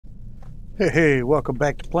Hey, welcome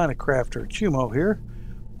back to Planet Crafter. Chimo here.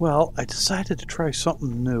 Well, I decided to try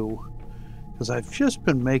something new because I've just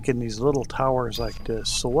been making these little towers like this.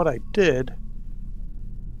 So what I did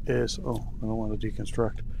is, I don't want to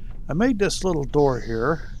deconstruct. I made this little door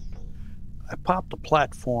here. I popped a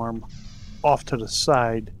platform off to the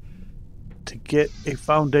side to get a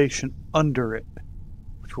foundation under it,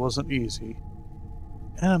 which wasn't easy.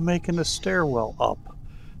 And I'm making a stairwell up.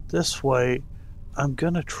 This way, I'm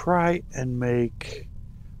going to try and make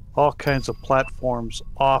all kinds of platforms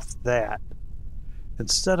off that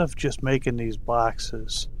instead of just making these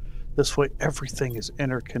boxes. This way everything is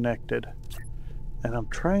interconnected, and I'm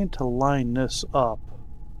trying to line this up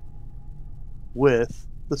with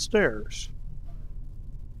the stairs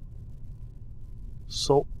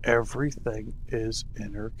so everything is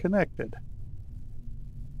interconnected.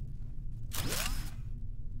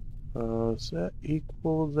 Is that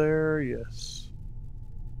equal there? Yes.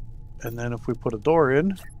 And then if we put a door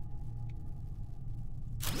in,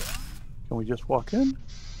 can we just walk in?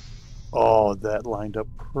 Oh, that lined up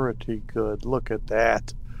pretty good. Look at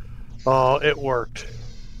that. Oh, it worked.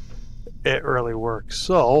 It really worked.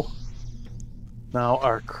 So, now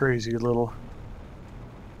our crazy little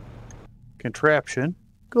contraption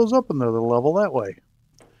goes up another level that way.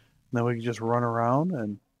 And then we can just run around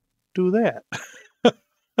and do that.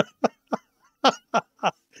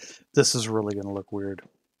 This is really going to look weird.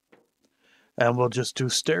 And we'll just do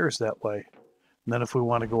stairs that way. And then if we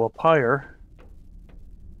want to go up higher,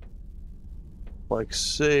 like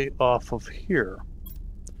say off of here.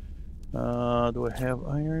 Do I have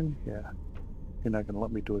iron? Yeah. You're not going to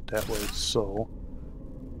let me do it that way, so...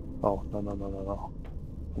 Oh, no.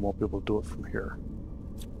 I won't be able to do it from here.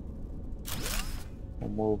 We'll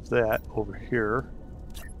move that over here.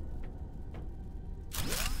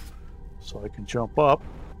 So I can jump up.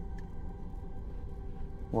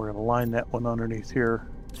 We're going to line that one underneath here.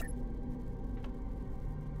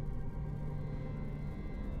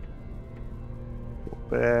 Go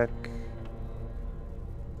back.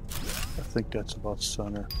 I think that's about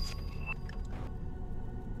center.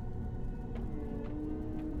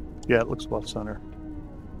 Yeah, it looks about center.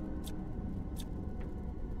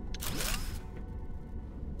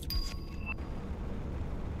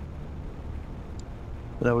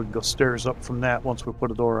 And then we can go stairs up from that once we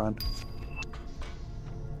put a door on.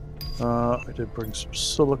 I did bring some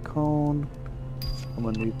silicone. I'm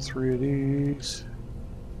gonna need 3 of these.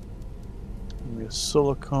 Give me a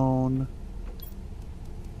silicone.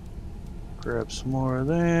 Grab some more of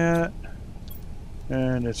that.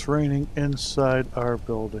 And it's raining inside our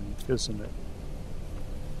building, isn't it?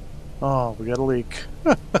 Oh, we got a leak.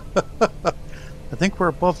 I think we're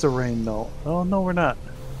above the rain though. Oh, no, we're not.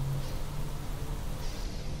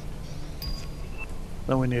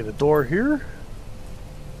 Then we need a door here.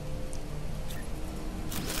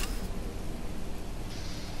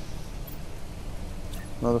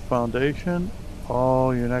 Another foundation.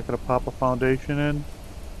 Oh, you're not going to pop a foundation in?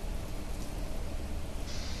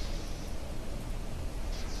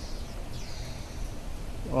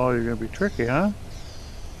 Oh, you're going to be tricky, huh?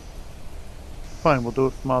 Fine, we'll do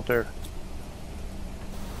it from out there.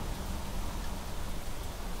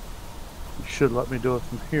 You should let me do it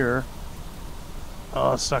from here.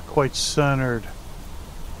 Oh, it's not quite centered.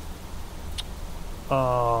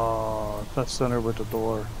 Oh, it's not centered with the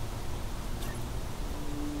door.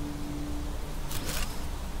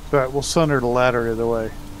 Alright, we'll center the ladder either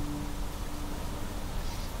way.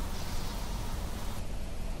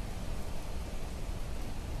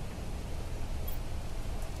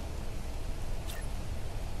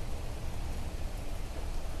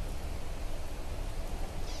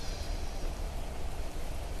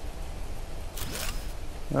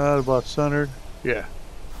 About centered. Yeah.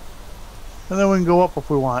 And then we can go up if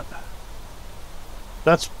we want.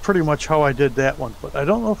 That's pretty much how I did that one, but I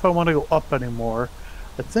don't know if I want to go up anymore.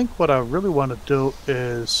 I think what I really want to do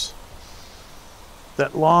is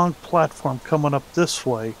that long platform coming up this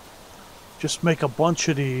way, just make a bunch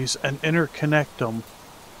of these and interconnect them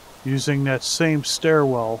using that same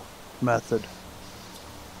stairwell method.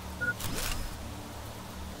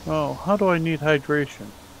 Oh, how do I need hydration?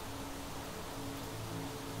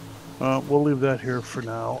 We'll leave that here for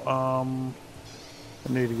now. I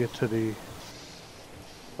need to get to the...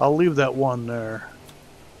 I'll leave that one there,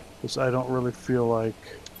 because I don't really feel like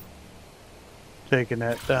taking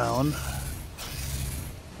that down.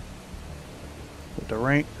 With the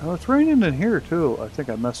rain... Oh, it's raining in here, too. I think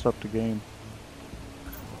I messed up the game.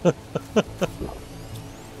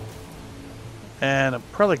 And I'm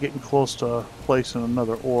probably getting close to placing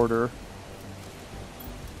another order.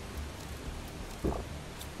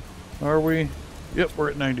 Are we? Yep, we're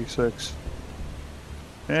at 96.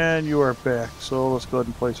 And you are back, so let's go ahead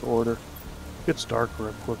and place order. It's dark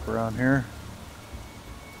real quick around here.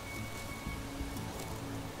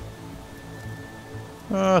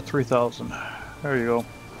 $3,000. There you go.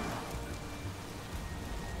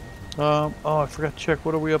 Oh, I forgot to check.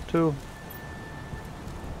 What are we up to?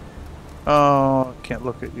 Oh, I can't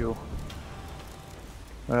look at you.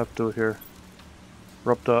 I have to do it here.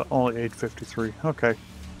 We're up to only 853. Okay.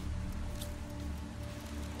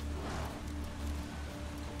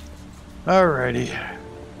 Alrighty.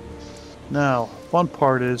 Now, fun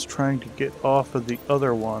part is trying to get off of the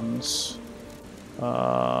other ones.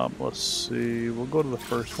 Let's see. We'll go to the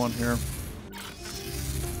first one here.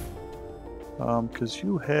 Because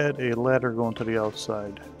you had a ladder going to the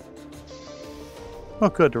outside. Oh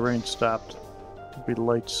good, the rain stopped. It'll be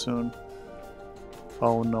light soon.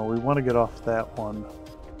 Oh no, we want to get off that one.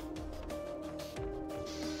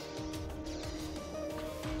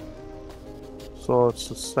 So it's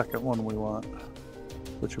the second one we want.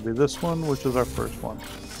 Which would be this one, which is our first one.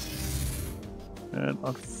 And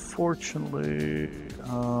unfortunately,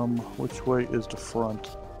 which way is the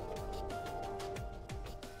front?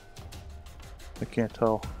 I can't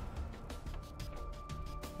tell.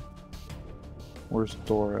 Where's the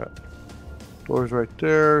door at? Door's right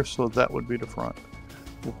there, so that would be the front.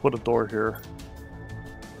 We'll put a door here.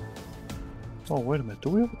 Oh, wait a minute. Do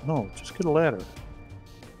we have... No, just get a ladder.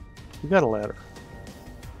 We got a ladder.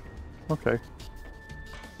 Okay.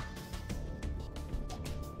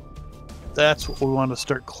 That's what we want to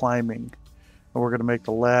start climbing. And we're going to make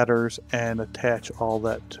the ladders and attach all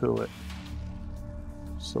that to it.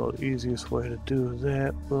 So the easiest way to do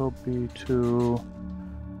that will be to...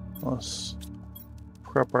 Let's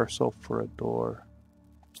prep ourselves for a door.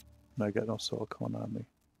 And I got no silicone on me.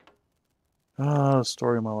 Ah,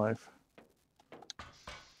 story of my life.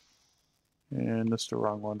 And this is the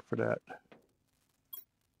wrong one for that.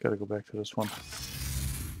 Gotta go back to this one.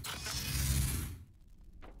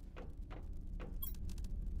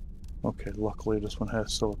 Okay, luckily this one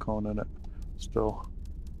has silicone in it still.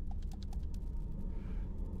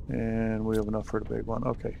 And we have enough for the big one.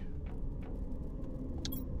 Okay.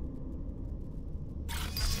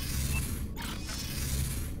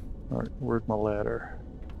 Alright, where's my ladder?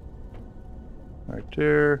 Right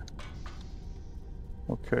there.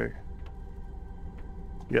 Okay.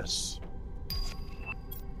 Yes.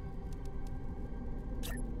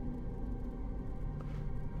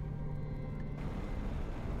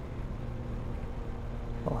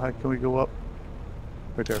 How high can we go up?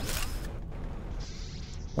 Right there.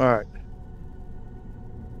 Alright.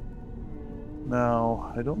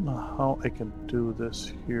 Now, I don't know how I can do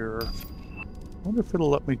this here. I wonder if it'll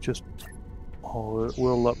let me just... Oh, it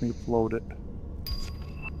will let me float it.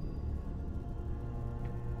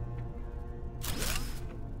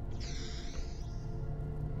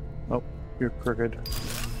 Oh, you're crooked.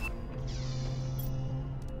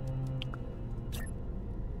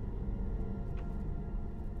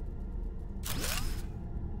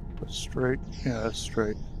 That's straight? Yeah, that's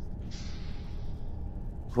straight.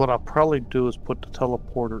 What I'll probably do is put the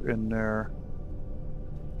teleporter in there.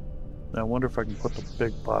 I wonder if I can put the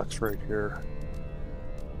big box right here.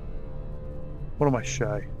 What am I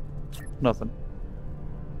shy? Nothing.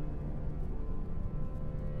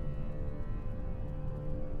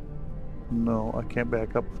 No, I can't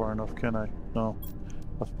back up far enough, can I? No.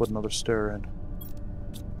 Let's put another stair in.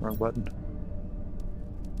 Wrong button.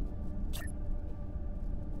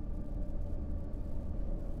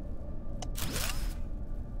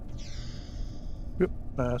 Yep,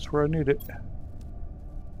 that's where I need it.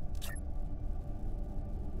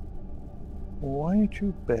 Why ain't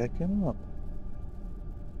you backing up?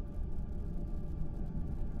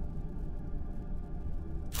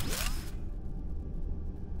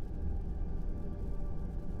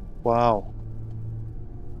 Wow.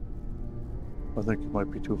 I think you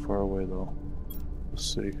might be too far away though.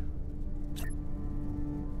 Let's see.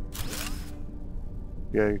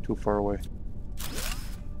 Yeah, you're too far away.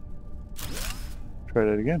 Try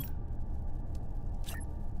that again.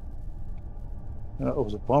 That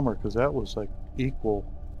was a bummer because that was like equal,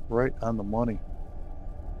 right on the money.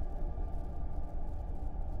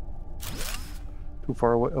 Too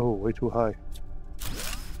far away. Oh, way too high.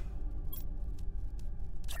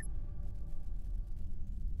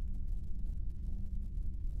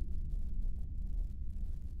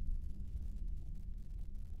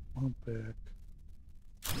 One back.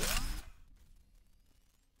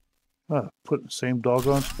 Ah, put it in the same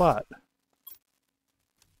doggone spot.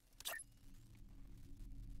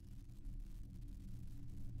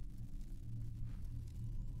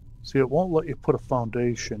 See, it won't let you put a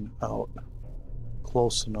foundation out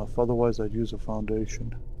close enough. Otherwise, I'd use a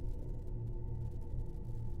foundation.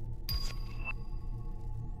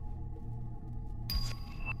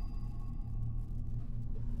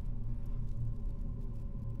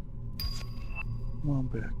 Come on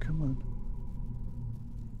back, come on.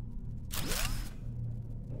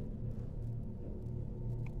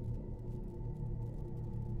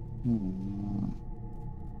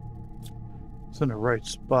 It's in the right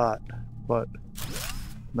spot, but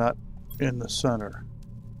not in the center.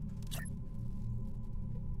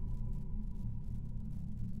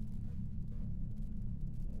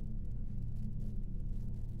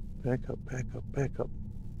 Back up, back up, back up.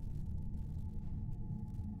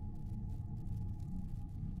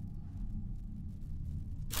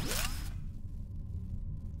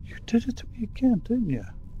 You did it to me again, didn't you?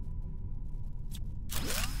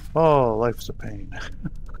 Oh, life's a pain.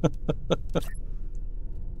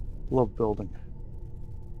 Love building.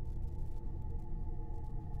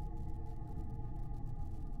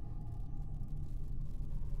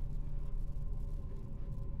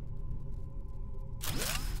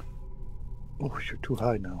 Oh, you're too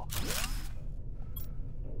high now.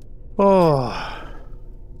 Oh.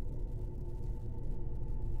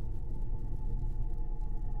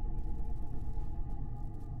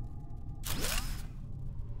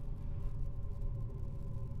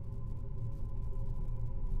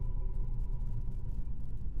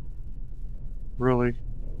 Really?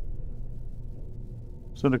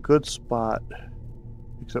 It's in a good spot,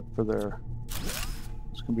 except for there.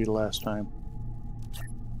 It's gonna be the last time.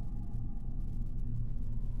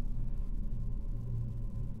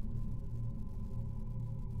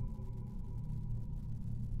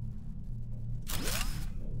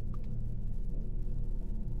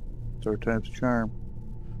 Third time's a charm.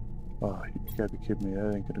 Oh, you gotta be kidding me.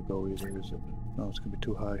 That ain't gonna go either, is it? No, it's gonna be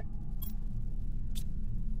too high.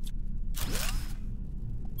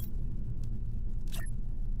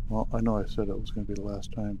 Well, I know I said it was gonna be the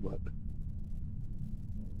last time, but...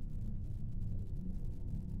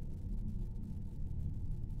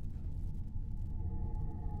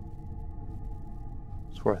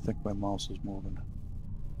 That's where I think my mouse is moving.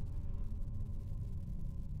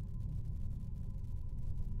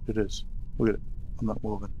 It is. Look at it. I'm not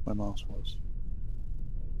moving. My mouse was.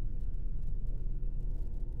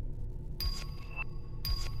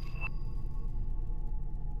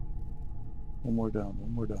 One more down,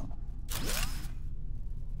 one more down.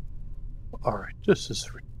 Alright, this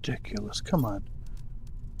is ridiculous. Come on.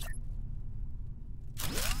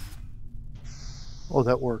 Oh,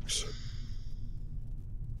 that works.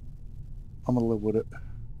 I'm gonna live with it.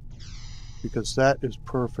 Because that is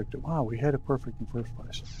perfect. Wow, we had it perfect in the first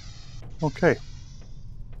place. Okay.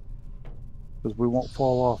 Because we won't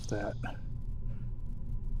fall off that.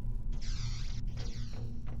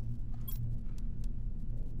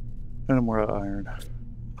 And we're out of iron.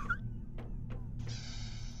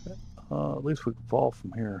 At least we can fall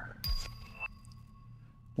from here.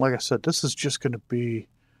 Like I said, this is just going to be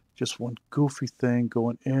just one goofy thing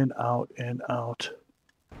going in, out, in, out.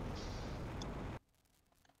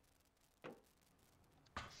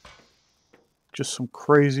 Just some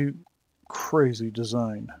crazy, crazy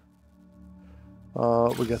design.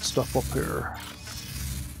 We got stuff up here.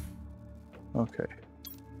 Okay.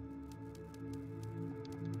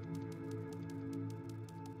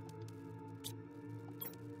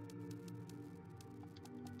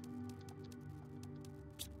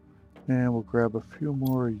 And we'll grab a few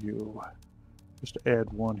more of you. Just to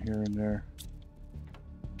add one here and there.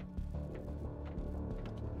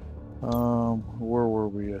 Where were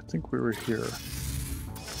we? I think we were here.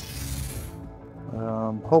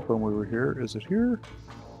 Hoping we were here. Is it here?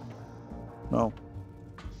 No.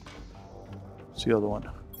 It's the other one.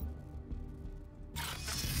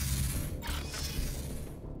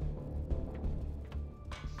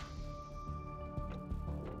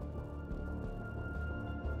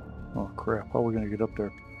 Oh crap, how are we gonna get up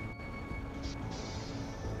there?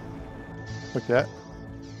 Like that?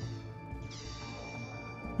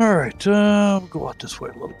 Alright, we'll go out this way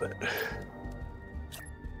a little bit.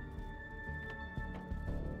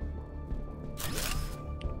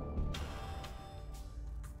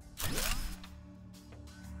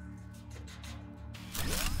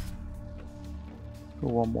 Go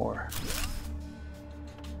one more.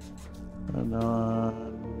 And then...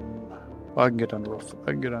 I can get on the roof.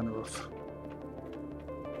 I can get on the roof.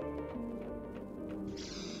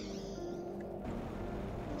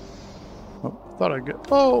 Oh, thought I'd get...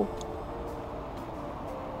 Oh!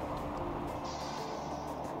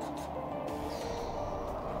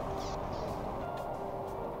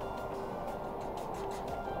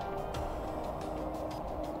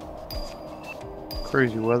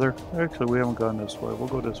 Crazy weather. Actually, we haven't gone this way. We'll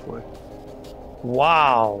go this way.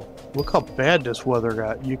 Wow! Look how bad this weather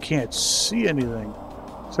got. You can't see anything.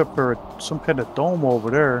 Except for some kind of dome over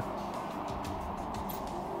there.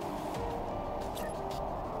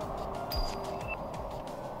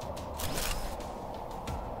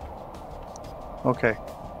 Okay.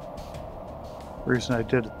 The reason I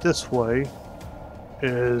did it this way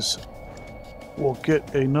is we'll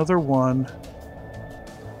get another one.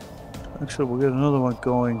 Actually, we'll get another one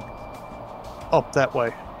going up that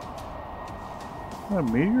way. Are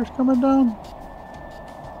meteors coming down?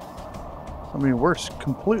 I mean, we're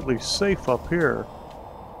completely safe up here.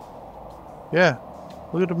 Yeah,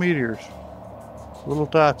 look at the meteors. Little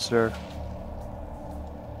dots there.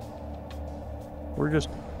 We're just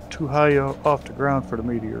too high off the ground for the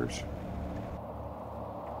meteors.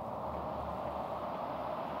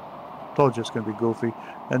 Told you it's going to be goofy.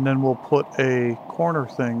 And then we'll put a corner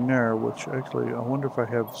thing there, which actually, I wonder if I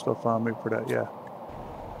have stuff on me for that. Yeah.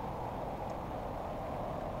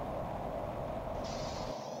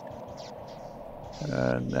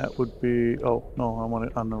 And that would be, oh, no, I want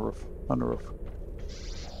it on the roof. On the roof.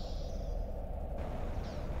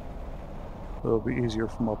 It'll be easier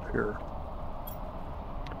from up here.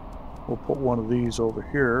 We'll put one of these over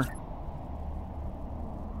here.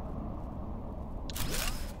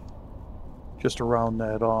 Just to round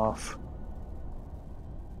that off.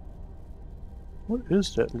 What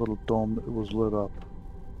is that little dome that was lit up?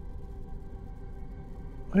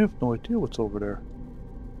 I have no idea what's over there.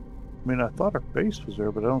 I mean, I thought our base was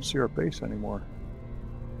there, but I don't see our base anymore.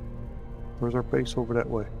 Where's our base over that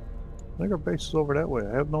way? I think our base is over that way.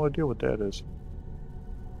 I have no idea what that is.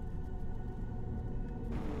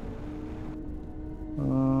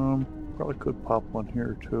 Probably could pop one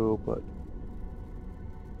here too, but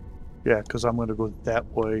yeah, because I'm going to go that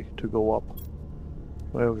way to go up.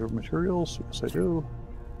 Do I have your materials? Yes, I do.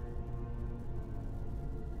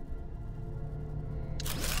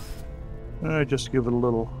 Just give it a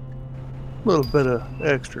little bit of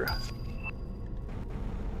extra.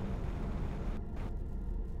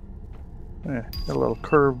 Yeah, got a little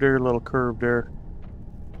curve there, a little curve there.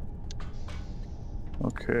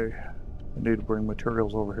 Okay, I need to bring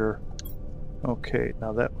materials over here. Okay,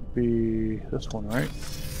 now that would be this one, right?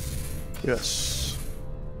 Yes.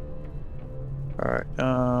 Alright,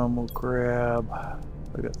 we'll grab,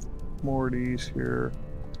 I got more of these here.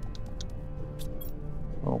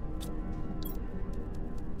 Oh.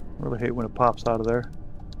 Really hate when it pops out of there.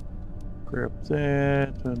 Grab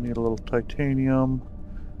that, I need a little titanium.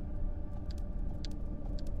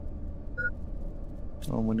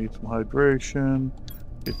 Oh, we need some hydration.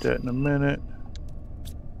 Get that in a minute.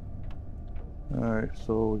 Alright,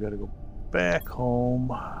 so we gotta go back home.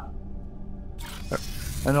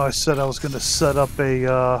 I know I said I was gonna set up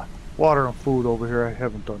a water and food over here. I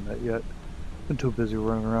haven't done that yet. Been too busy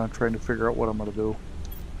running around trying to figure out what I'm gonna do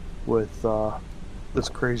with this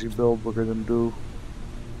crazy build we're gonna do.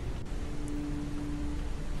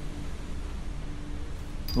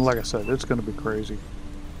 And like I said, it's gonna be crazy.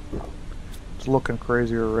 It's looking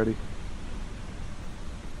crazy already.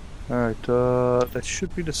 Alright, that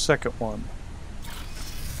should be the second one.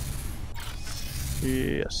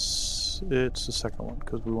 Yes, it's the second one,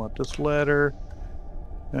 because we want this ladder.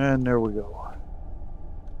 And there we go.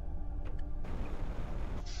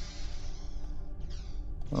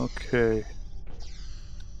 Okay.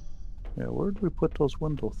 Yeah, where did we put those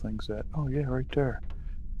window things at? Oh yeah, right there.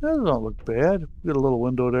 That don't look bad. We got a little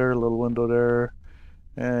window there, a little window there.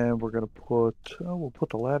 And we're gonna put, oh, we'll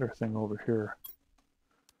put the ladder thing over here.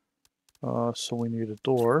 So we need a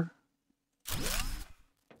door.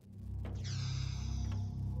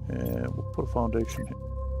 And we'll put a foundation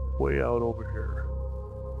way out over here.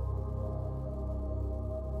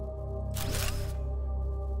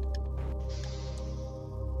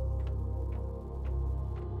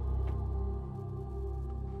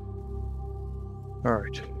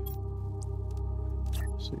 Alright.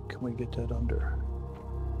 Let's see, can we get that under?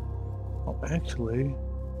 Oh, actually...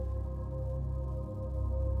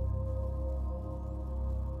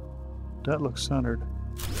 that looks centered.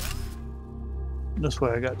 This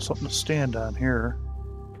way I got something to stand on here.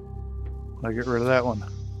 I get rid of that one.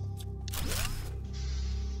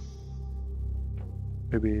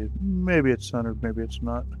 Maybe it's centered, maybe it's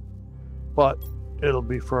not. But it'll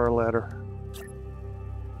be for our ladder.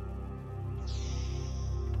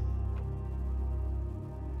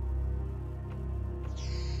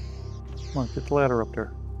 Come on, get the ladder up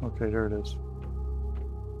there. Okay, there it is.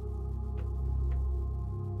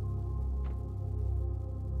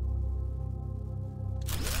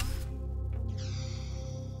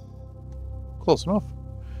 Close enough.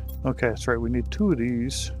 Okay, that's right. We need 2 of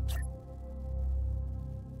these.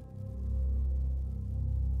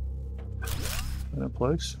 In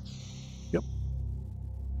place. Yep.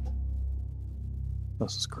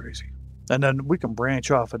 This is crazy. And then we can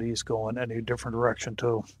branch off of these going any different direction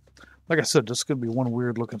too. Like I said, this could be one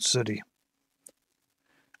weird looking city.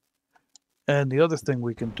 And the other thing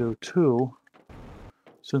we can do too,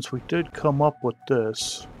 since we did come up with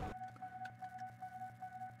this.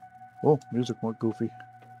 Oh, music went goofy.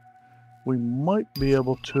 We might be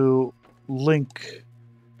able to link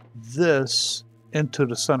this into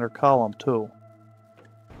the center column too.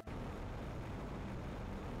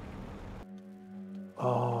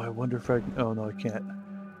 Oh, I wonder if I can... Oh, no, I can't.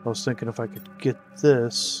 I was thinking if I could get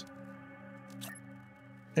this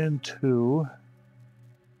into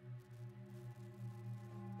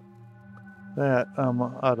that. I'm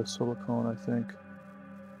out of silicone, I think.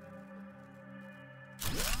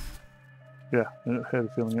 Yeah, I had a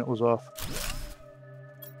feeling it was off.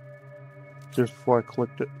 Just before I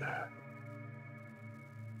clicked it.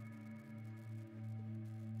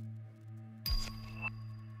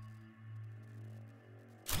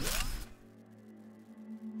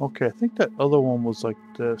 Okay, I think that other one was like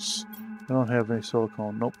this. I don't have any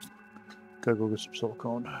silicone. Nope. Gotta go get some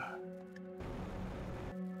silicone.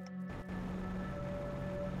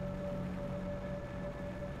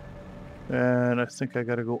 And I think I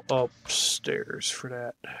gotta go upstairs for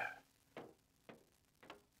that.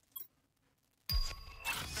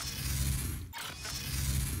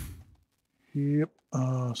 Yep.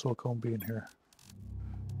 Silicone being here.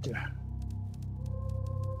 Yeah.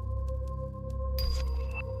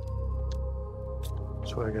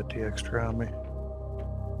 So I got the extra on me.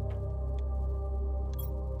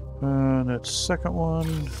 And that second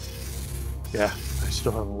one. Yeah, I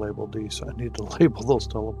still haven't labeled these, so I need to label those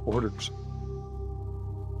teleporters.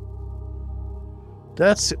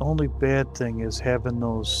 That's the only bad thing, is having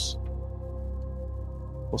those.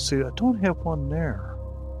 Well, see, I don't have one there.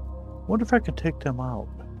 Wonder if I can take them out.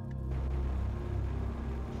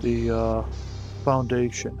 The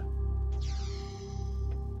foundation.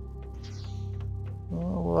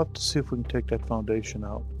 Well, we'll have to see if we can take that foundation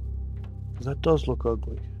out. Because that does look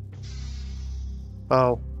ugly.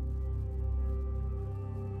 Oh.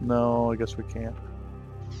 No, I guess we can't.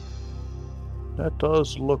 That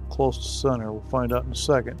does look close to center. We'll find out in a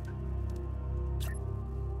second.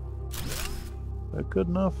 Is that good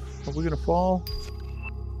enough? Are we going to fall?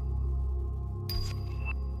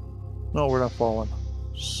 No, we're not falling.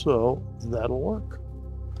 So, that'll work.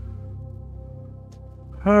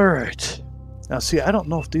 Alright. Now see, I don't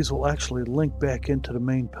know if these will actually link back into the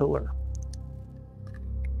main pillar.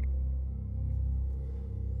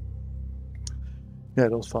 Yeah,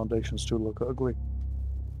 those foundations do look ugly.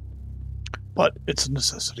 But it's a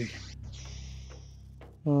necessity.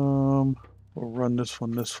 We'll run this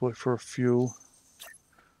one this way for a few.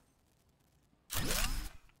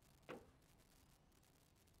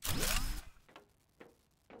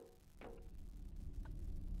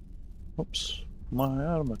 Oops. Am I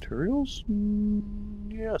out of materials?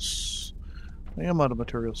 Yes. I am out of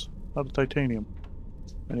materials. Out of titanium.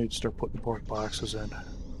 I need to start putting more boxes in.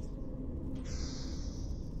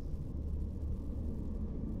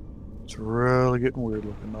 It's really getting weird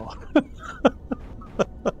looking though.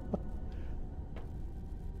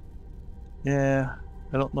 Yeah,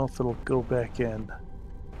 I don't know if it'll go back in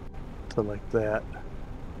to like that.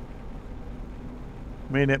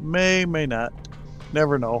 I mean, it may not.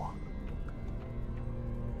 Never know.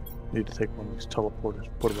 Need to take one of these teleporters,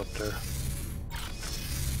 put them up there.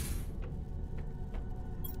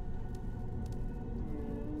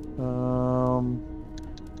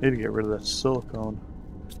 Need to get rid of that silicone.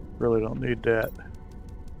 Really don't need that.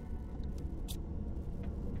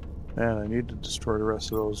 And I need to destroy the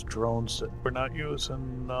rest of those drones that we're not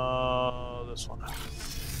using. This one.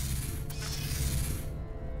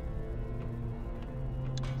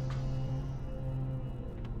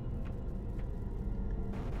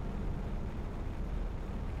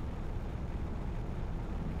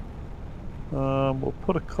 We'll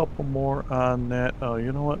put a couple more on that. Oh,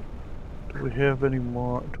 you know what? Do we have any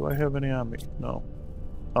more? Do I have any on me? No.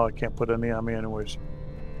 Oh, I can't put any on me anyways.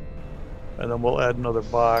 And then we'll add another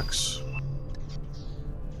box.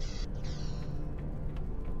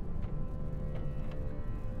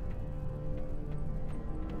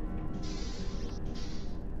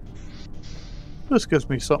 This gives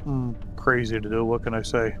me something crazy to do. What can I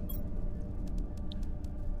say?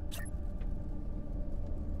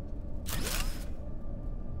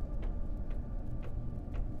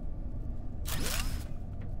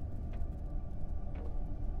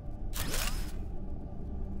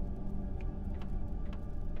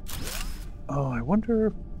 Oh, I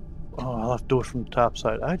wonder. Oh, I'll have to do it from the top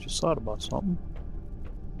side. I just thought about something.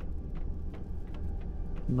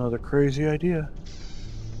 Another crazy idea.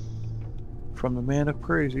 From the man of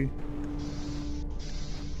crazy.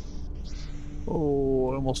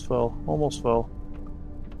 Oh, I almost fell. Almost fell.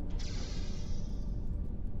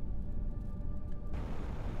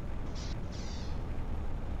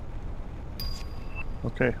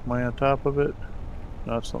 Okay, am I on top of it?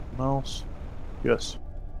 Not something else? Yes.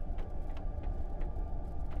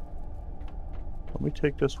 Let me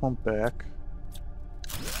take this one back.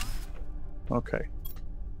 Okay.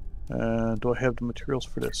 And do I have the materials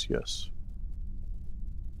for this? Yes.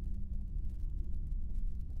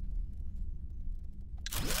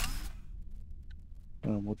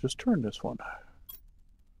 And we'll just turn this one.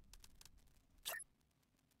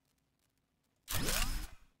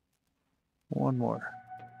 One more.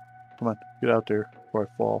 Come on, get out there before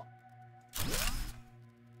I fall.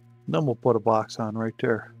 And then we'll put a box on right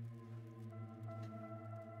there.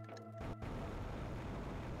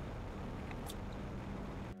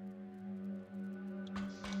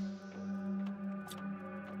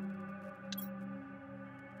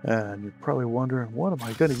 And you're probably wondering, what am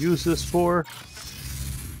I going to use this for?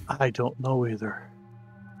 I don't know either.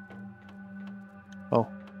 Oh,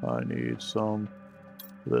 I need some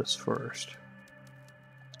of this first.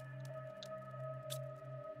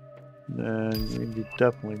 And you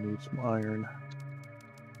definitely need some iron.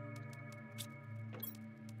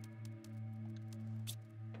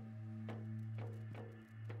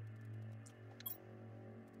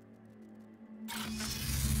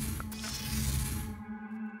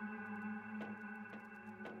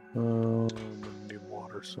 Need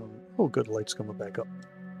water, so... Oh, good, light's coming back up.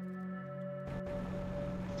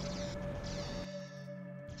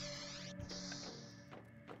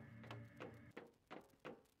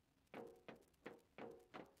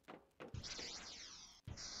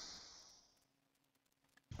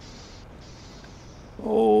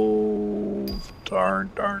 Oh,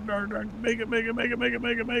 darn. Make it.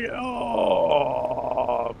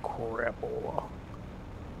 Oh, crapola.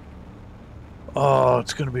 Oh,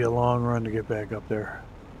 it's going to be a long run to get back up there.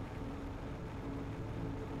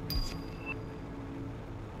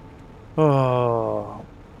 Oh,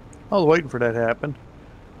 I was waiting for that to happen.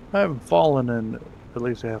 I haven't fallen in at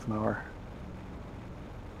least half an hour.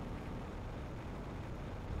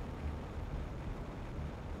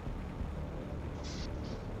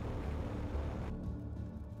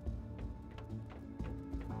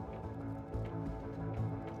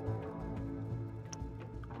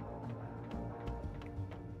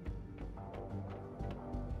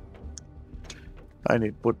 I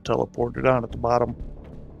need to put teleporter down at the bottom.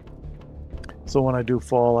 So when I do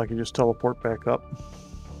fall, I can just teleport back up.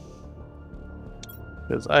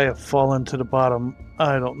 Because I have fallen to the bottom,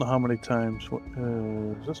 I don't know how many times.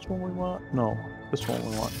 Is this one we want? No, this one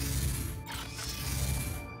we want.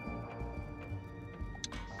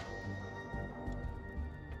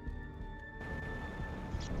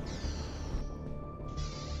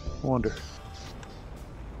 I wonder.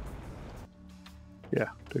 Yeah,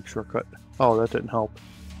 take shortcut. Oh, that didn't help.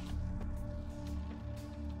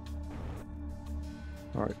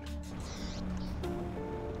 Alright.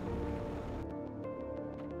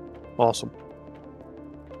 Awesome.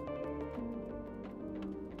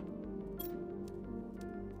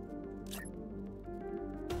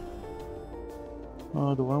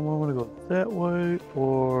 Do I want to go that way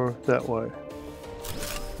or that way?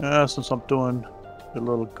 Since I'm doing a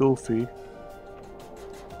little goofy,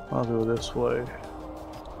 I'll go this way.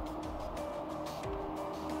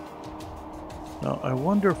 Now, I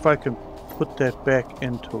wonder if I can put that back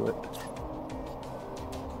into it.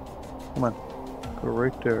 Come on, go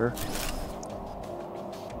right there.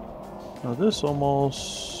 Now this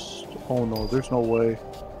almost... Oh no, there's no way.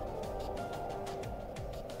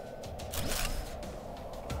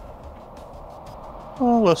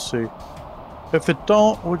 Oh, let's see. If it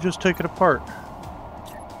don't, we'll just take it apart.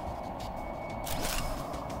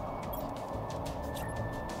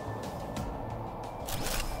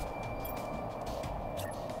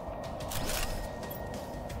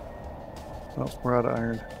 Oh, we're out of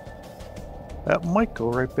iron. That might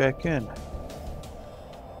go right back in.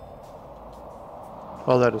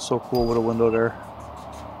 Oh, that is so cool with a window there.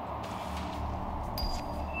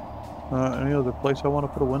 Any other place I want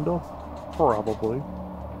to put a window? Probably.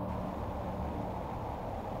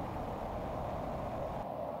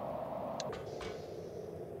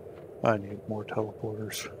 I need more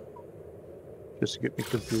teleporters. Just to get me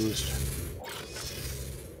confused.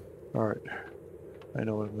 Alright. I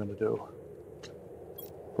know what I'm going to do.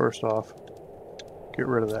 First off, get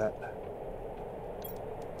rid of that.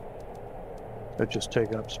 That's just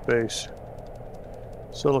taking up space.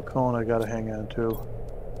 Silicone I gotta hang on to.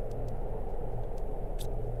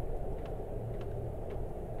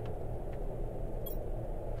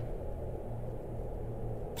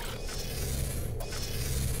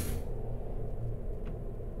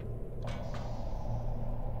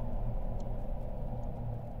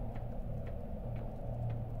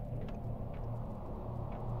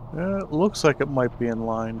 Yeah, it looks like it might be in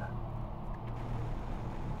line.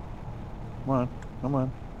 Come on, come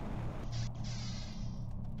on.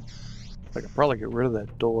 I could probably get rid of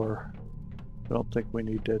that door. I don't think we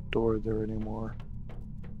need that door there anymore.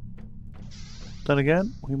 Then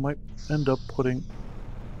again, we might end up putting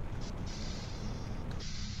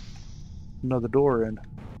another door in.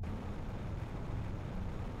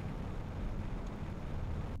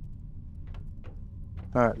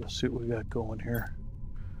 Alright, let's see what we got going here.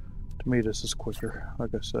 To me, this is quicker, like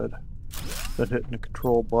I said, than hitting the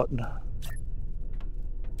control button.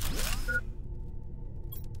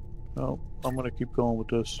 Oh, I'm gonna keep going with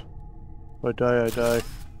this. If I die, I die.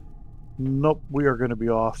 Nope, we are gonna be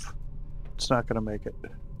off. It's not gonna make it.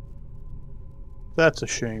 That's a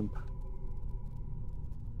shame.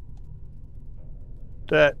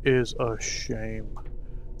 That is a shame.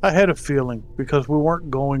 I had a feeling, because we weren't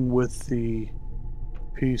going with the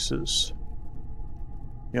pieces.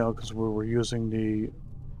 You know, because we were using the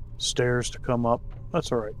stairs to come up.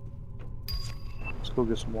 That's alright. Let's go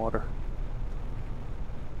get some water.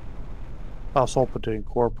 I was hoping to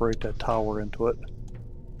incorporate that tower into it.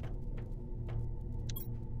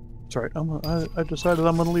 That's alright. I decided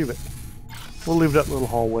I'm going to leave it. We'll leave that little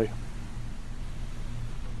hallway.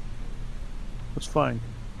 That's fine.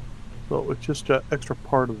 So it's just an extra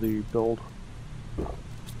part of the build.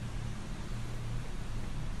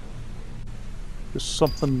 Just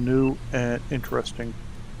something new and interesting.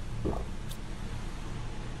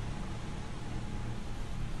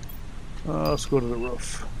 Let's go to the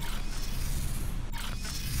roof.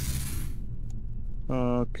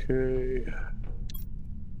 Okay.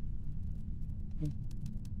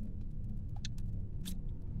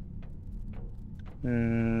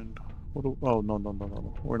 And what do, oh, no.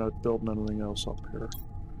 We're not building anything else up here.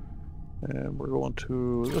 And we're going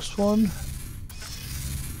to this one.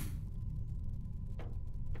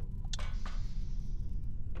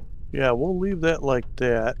 Yeah, we'll leave that like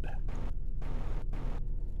that.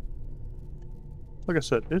 Like I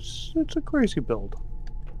said, it's a crazy build.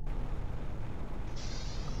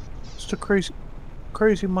 It's the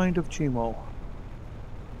crazy mind of Chimo.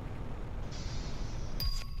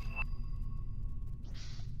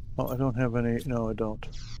 Oh, I don't have any. No, I don't.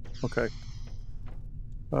 Okay.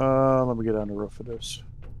 Let me get on the roof of this.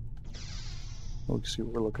 Let me see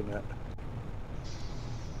what we're looking at.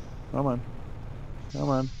 Come on. Come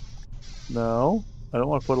on. No, I don't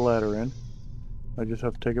want to put a ladder in. I just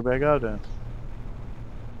have to take it back out then.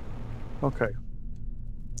 Okay.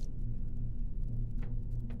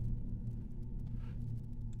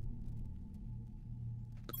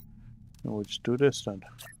 And we'll just do this then.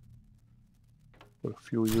 Put a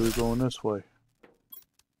few of you going this way.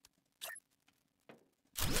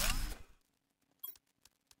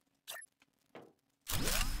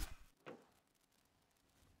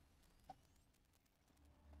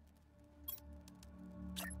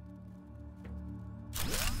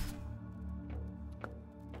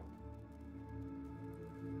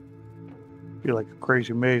 Be like a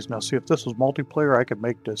crazy maze. Now see, if this was multiplayer, I could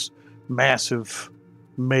make this massive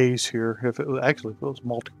maze here. If it was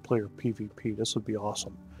multiplayer PvP, this would be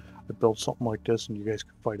awesome. I'd build something like this and you guys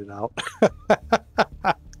could fight it out.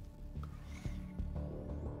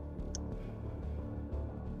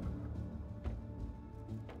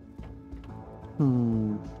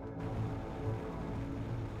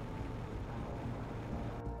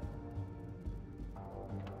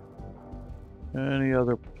 Any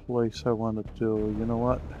other place I want to do? You know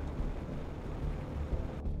what?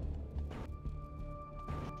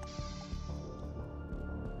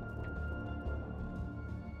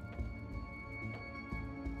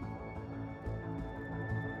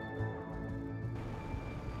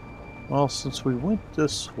 Well, since we went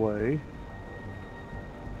this way,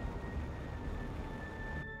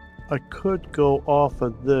 I could go off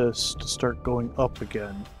of this to start going up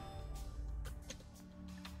again.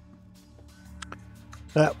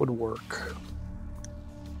 That would work.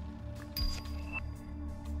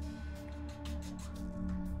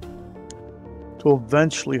 To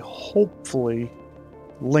eventually, hopefully,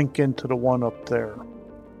 link into the one up there.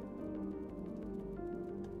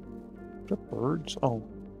 Is there birds? Oh,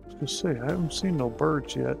 I was gonna say, I haven't seen no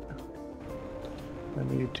birds yet. I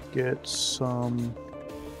need to get some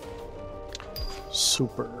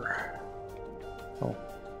super. Oh.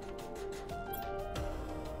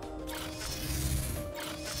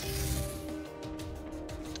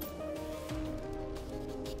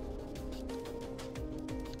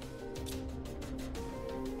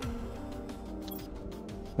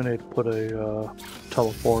 I need to put a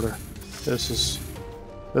teleporter. This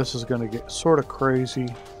is going to get sort of crazy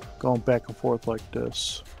going back and forth like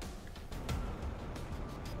this.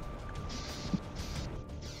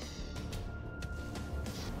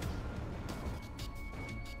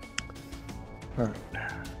 All right.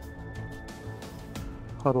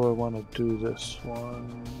 How do I want to do this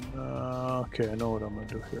one? Okay, I know what I'm going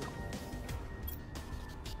to do here.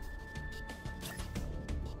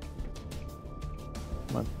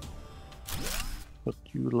 Come on. Put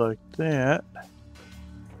you like that.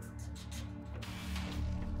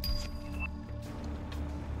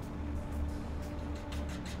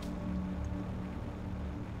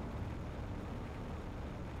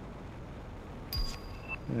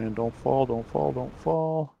 And don't fall, don't fall, don't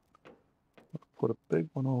fall. Put a big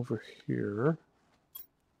one over here.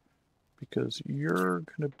 Because you're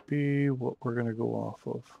going to be what we're going to go off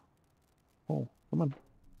of. Oh, come on.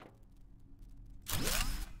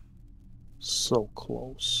 So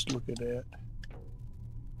close. Look at that.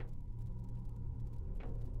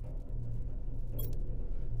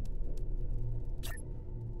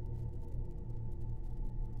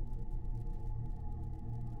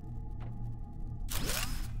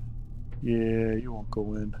 Yeah, you won't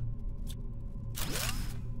go in.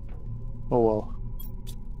 Oh well.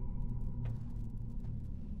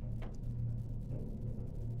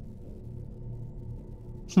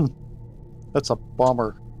 That's a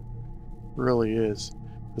bummer. Really is.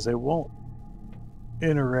 Because they won't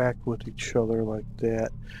interact with each other like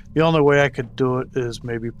that. The only way I could do it is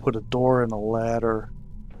maybe put a door and a ladder,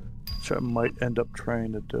 which I might end up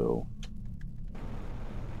trying to do.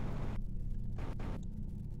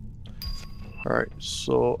 Alright,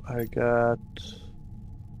 so I got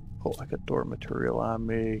door material on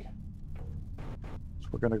me. So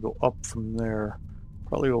we're gonna go up from there.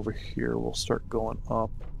 Probably over here we'll start going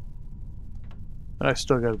up. And I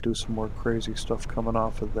still gotta do some more crazy stuff coming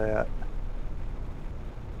off of that.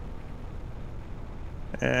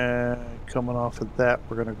 And coming off of that,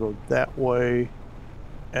 we're gonna go that way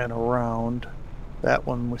and around. That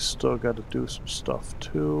one we still gotta do some stuff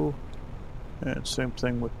too. And same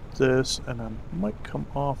thing with this, and I might come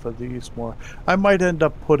off of these more. I might end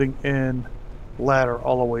up putting in ladder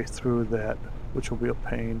all the way through that, which will be a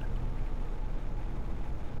pain.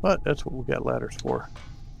 But that's what we got ladders for.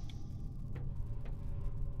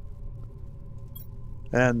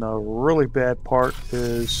 And the really bad part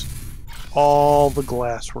is all the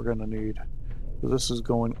glass we're going to need. This is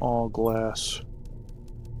going all glass.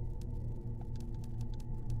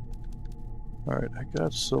 Alright, I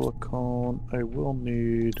got silicone. I will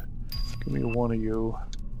need... Give me one of you.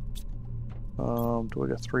 Do I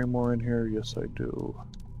got 3 more in here? Yes, I do.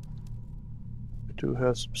 I do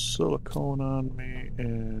have some silicone on me,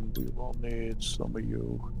 and we will need some of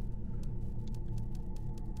you.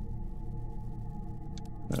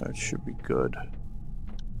 That should be good.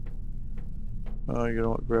 You know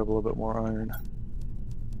what? Grab a little bit more iron.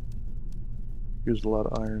 Used a lot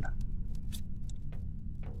of iron.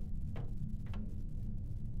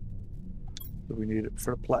 We need it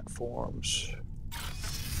for the platforms.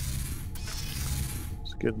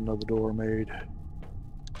 Let's get another door made.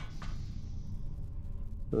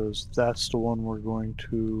 Because that's the one we're going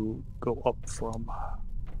to go up from.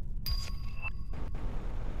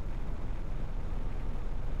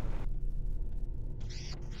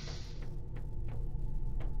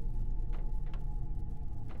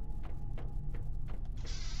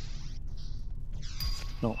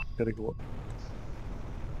 No, gotta go up.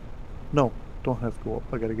 No, don't have to go up.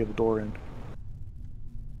 I gotta get a door in.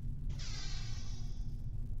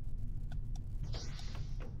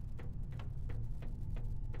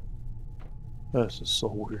 This is so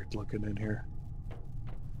weird looking in here.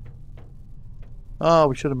 Oh,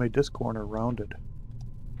 we should have made this corner rounded.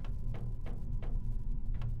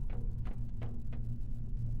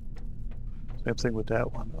 Same thing with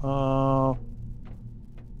that one.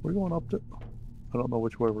 We're going up to... I don't know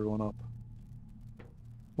which way we're going up.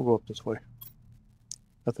 We'll go up this way.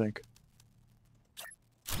 I think.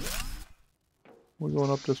 We're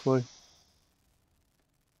going up this way.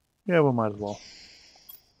 Yeah, we might as well.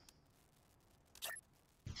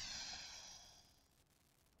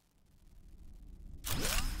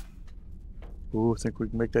 Ooh, think we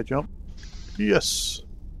can make that jump? Yes!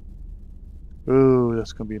 Ooh,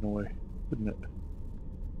 that's gonna be in the way, isn't it?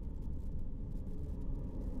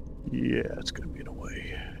 Yeah, it's gonna be in the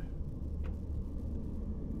way.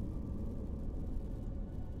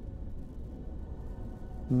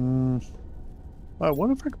 I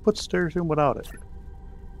wonder if I could put stairs in without it.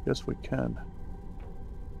 Yes, we can.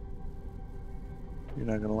 You're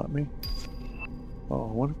not gonna let me? Oh,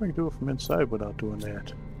 I wonder if I can do it from inside without doing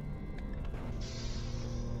that.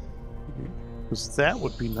 Because that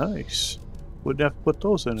would be nice. Wouldn't have to put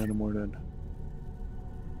those in anymore then.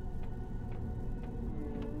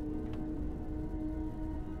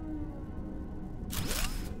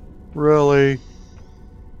 Really?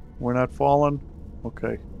 We're not falling?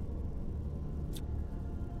 Okay.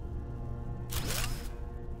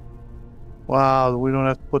 Wow, we don't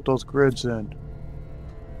have to put those grids in.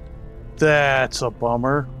 That's a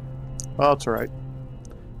bummer. Well, it's alright.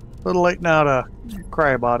 A little late now to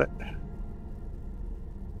cry about it.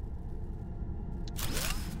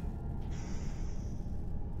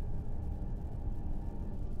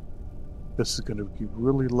 This is going to be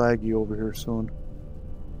really laggy over here soon.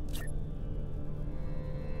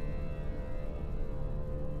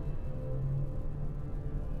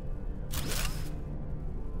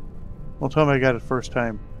 Don't tell me I got it first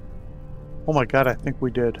time. Oh my god, I think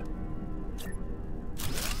we did.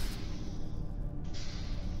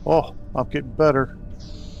 Oh, I'm getting better.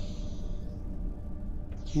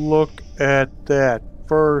 Look at that.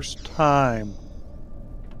 First time.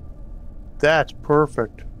 That's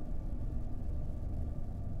perfect.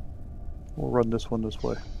 We'll run this one this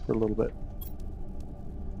way for a little bit.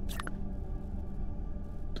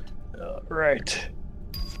 All right.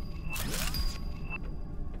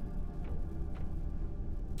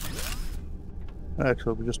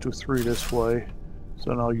 Actually, we'll just do 3 this way. So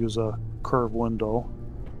then I'll use a curved window.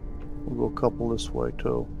 We'll go a couple this way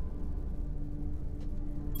too.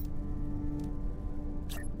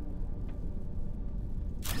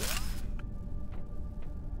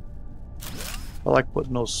 I like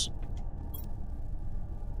putting those.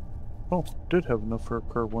 Oh, did have enough for a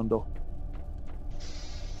curved window.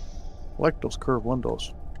 I like those curved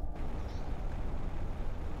windows.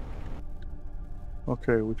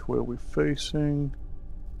 Okay, which way are we facing?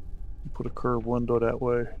 Put a curved window that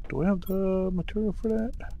way. Do we have the material for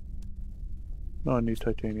that? No, I need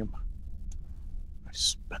titanium. I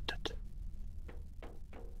spent it.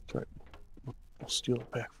 That's right. We'll steal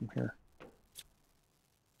it back from here.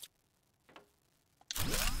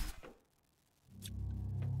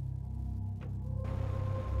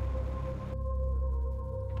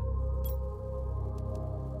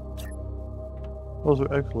 Those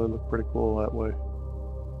are actually look pretty cool that way.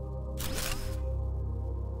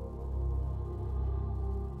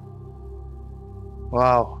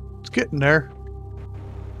 Wow, it's getting there.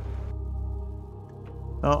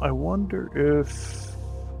 Now I wonder if...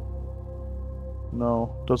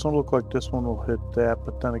 No, doesn't look like this one will hit that,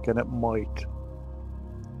 but then again it might.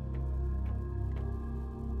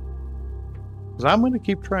 Because I'm going to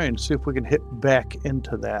keep trying to see if we can hit back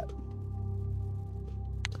into that.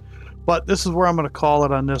 But this is where I'm going to call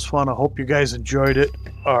it on this one. I hope you guys enjoyed it.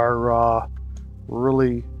 Our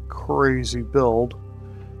really crazy build.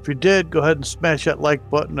 If you did, go ahead and smash that like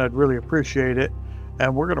button. I'd really appreciate it.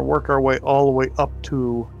 And we're going to work our way all the way up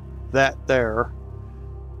to that there.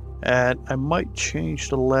 And I might change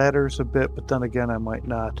the ladders a bit, but then again I might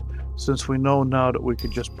not, since we know now that we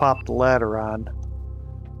could just pop the ladder on.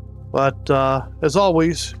 But as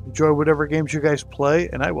always, enjoy whatever games you guys play,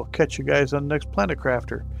 and I will catch you guys on the next Planet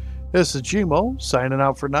Crafter. This is Gmo, signing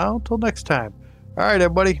out for now. Until next time. Alright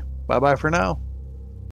everybody, bye-bye for now.